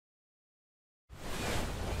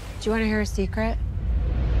Do you want to hear a secret?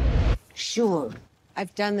 Sure.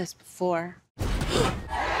 I've done this before.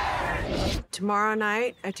 Tomorrow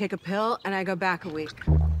night, I take a pill and I go back a week.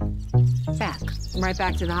 Back. I'm right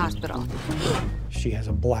back to the hospital. She has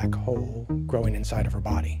a black hole growing inside of her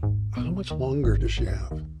body. How much longer does she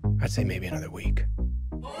have? I'd say maybe another week.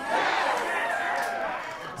 I'm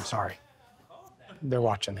sorry. They're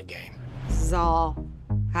watching the game. This has all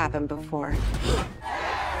happened before.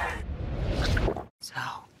 So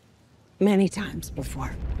many times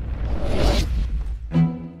before.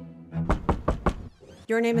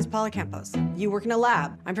 Your name is Paula Campos. You work in a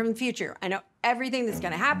lab. I'm from the future. I know everything that's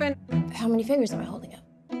gonna happen. How many fingers am I holding up?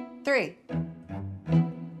 3.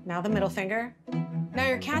 Now the middle finger. Now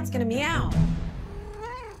your cat's gonna meow.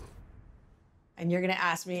 And you're gonna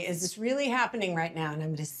ask me, is this really happening right now? And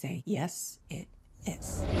I'm gonna say, yes, it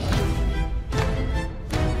is.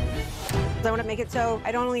 I wanna make it so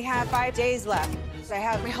I don't only have 5 days left. I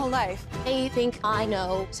have my whole life. I think I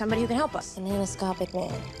know somebody who can help us. An anescopic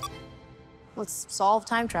man. Let's solve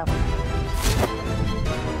time travel.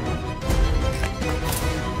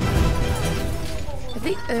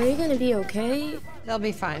 Are you gonna be okay? They'll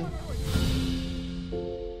be fine.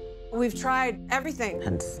 We've tried everything.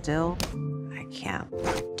 And still, I can't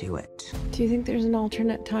do it. Do you think there's an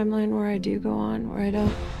alternate timeline where I do go on, where I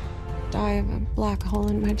don't die of a black hole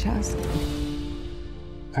in my chest?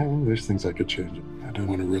 I know there's things I could change. I don't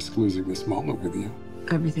want to risk losing this moment with you.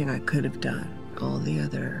 Everything I could have done. All the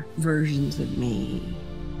other versions of me.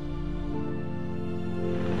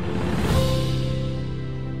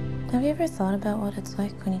 Have you ever thought about what it's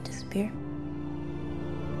like when you disappear?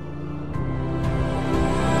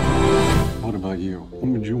 What about you?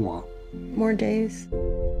 What would you want? More days.